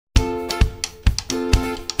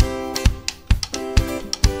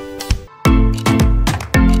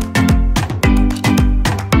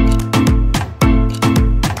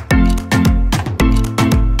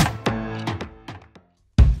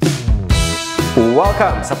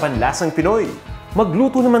Welcome sa Panlasang Pinoy!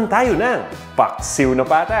 Magluto naman tayo ng paksiw na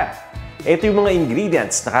pata. Ito yung mga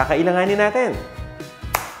ingredients na kakailanganin natin.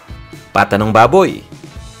 Pata ng baboy,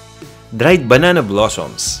 dried banana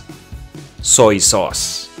blossoms, soy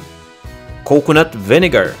sauce, coconut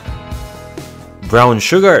vinegar, brown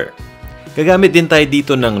sugar. Gagamit din tayo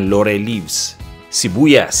dito ng laurel leaves,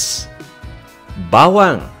 sibuyas,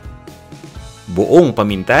 bawang, buong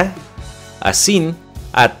paminta, asin,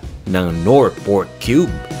 at ng Knorr pork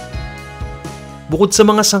cube. Bukod sa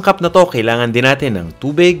mga sangkap na to, kailangan din natin ng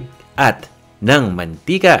tubig at ng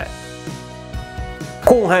mantika.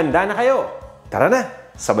 Kung handa na kayo, tara na,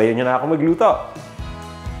 sabayan nyo na ako magluto.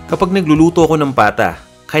 Kapag nagluluto ako ng pata,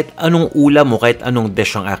 kahit anong ulam o kahit anong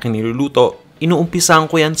dish ang aking niluluto, inuumpisahan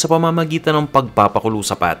ko yan sa pamamagitan ng pagpapakulo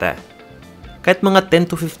sa pata. Kahit mga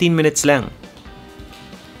 10 to 15 minutes lang.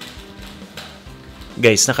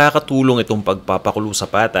 Guys, nakakatulong itong pagpapakulo sa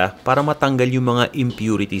pata para matanggal yung mga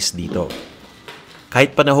impurities dito.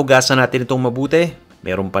 Kahit pa nahugasan natin itong mabuti,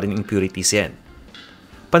 meron pa rin impurities yan.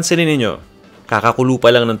 Pansinin niyo, kakakulo pa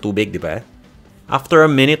lang ng tubig, di ba? After a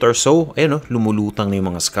minute or so, ayun, lumulutang na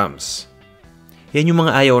yung mga scums. Yan yung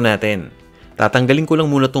mga ayaw natin. Tatanggalin ko lang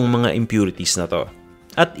muna tong mga impurities na to.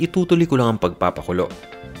 At itutuloy ko lang ang pagpapakulo.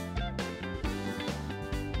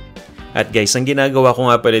 At guys, ang ginagawa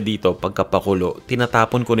ko nga pala dito, pagkapakulo,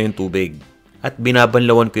 tinatapon ko na yung tubig. At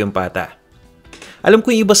binabanlawan ko yung pata. Alam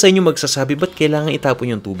ko yung iba sa inyo magsasabi, ba't kailangan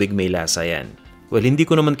itapon yung tubig, may lasa yan? Well, hindi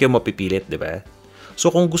ko naman kayo mapipilit, di ba?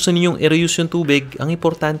 So kung gusto ninyong i-reuse yung tubig, ang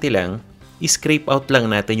importante lang, i-scrape out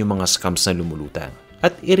lang natin yung mga scums na lumulutang.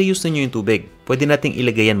 At i-reuse ninyo yung tubig. Pwede nating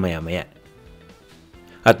ilagay yan maya-maya.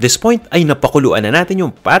 At this point, ay napakuluan na natin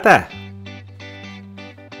yung pata.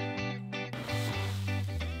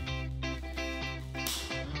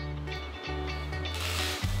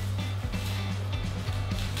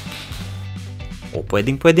 O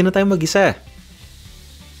pwedeng-pwede na tayong mag-isa.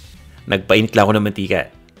 Nagpainit lang ako ng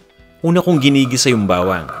mantika. Una kong ginigisa yung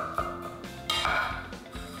bawang.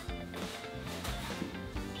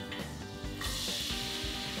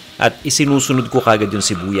 At isinusunod ko kagad yung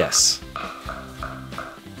sibuyas.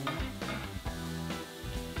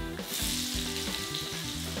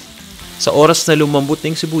 Sa oras na lumambot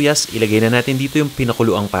na yung sibuyas, ilagay na natin dito yung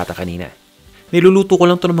pinakuluang pata kanina. Niluluto ko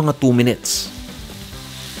lang to ng mga 2 minutes.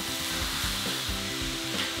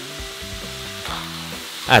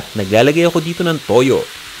 At naglalagay ako dito ng toyo.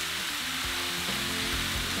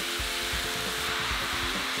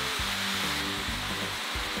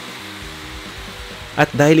 At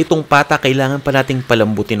dahil itong pata, kailangan pa nating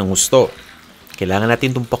palambutin ng husto. Kailangan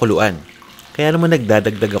natin itong pakuluan. Kaya naman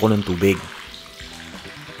nagdadagdag ako ng tubig.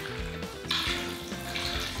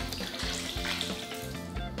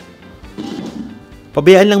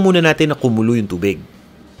 Pabayaan lang muna natin na kumulo yung tubig.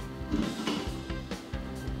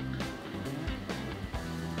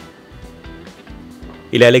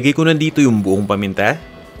 Ilalagay ko nandito yung buong paminta,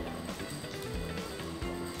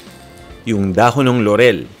 yung dahon ng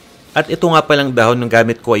laurel, at ito nga palang dahon ng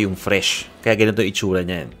gamit ko ay yung fresh, kaya ganito itsura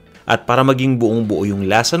niyan. At para maging buong buo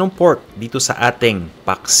yung lasa ng pork dito sa ating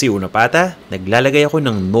paksiw na pata, naglalagay ako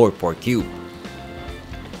ng Knorr pork cube.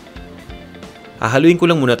 Hahaluin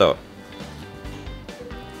ko lang muna to.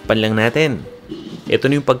 Panlang natin.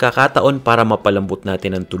 Ito na yung pagkakataon para mapalambot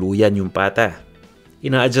natin ng tuluyan yung pata.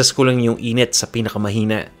 Ina-adjust ko lang yung init sa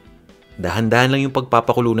pinakamahina. Dahan-dahan lang yung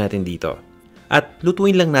pagpapakulo natin dito. At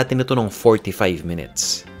lutuin lang natin ito ng 45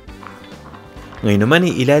 minutes. Ngayon naman,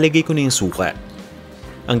 ilalagay ko na yung suka.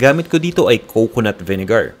 Ang gamit ko dito ay coconut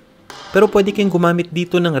vinegar. Pero pwede kayong gumamit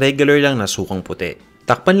dito ng regular lang na sukang puti.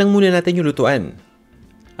 Takpan lang muna natin yung lutuan.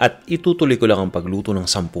 At itutuloy ko lang ang pagluto ng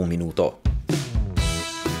 10 minuto.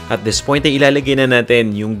 At this point ay ilalagay na natin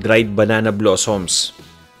yung dried banana blossoms.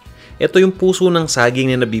 Ito yung puso ng saging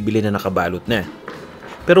na nabibili na nakabalot na.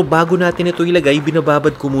 Pero bago natin ito ilagay,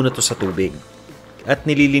 binababad ko muna to sa tubig. At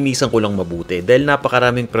nililinisan ko lang mabuti dahil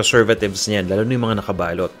napakaraming preservatives niyan, lalo na yung mga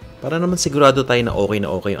nakabalot. Para naman sigurado tayo na okay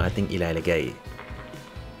yung ating ilalagay.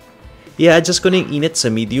 I-adjust ko na yung init sa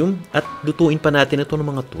medium at lutuin pa natin ito ng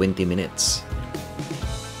mga 20 minutes.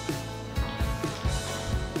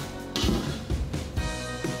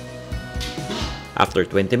 After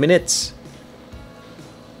 20 minutes,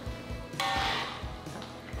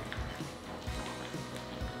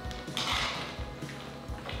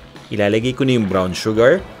 ilalagay ko na yung brown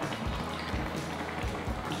sugar.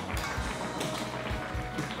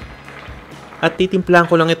 At titimplahan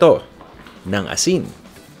ko lang ito ng asin.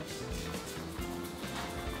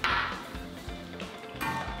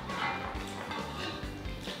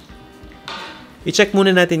 I-check muna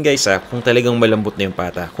natin guys kung talagang malambot na yung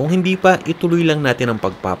pata. Kung hindi pa, ituloy lang natin ang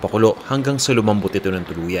pagpapakulo hanggang sa lumambot ito ng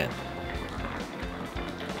tuluyan.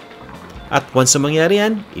 At once na mangyari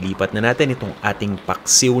yan, ilipat na natin itong ating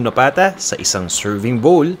paksiw na pata sa isang serving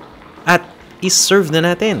bowl at is-serve na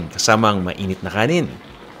natin kasama ang mainit na kanin.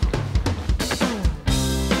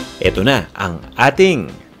 Ito na ang ating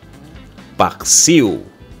paksiw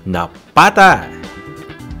na pata.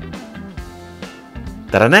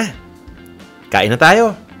 Tara na! Kain na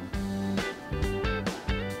tayo!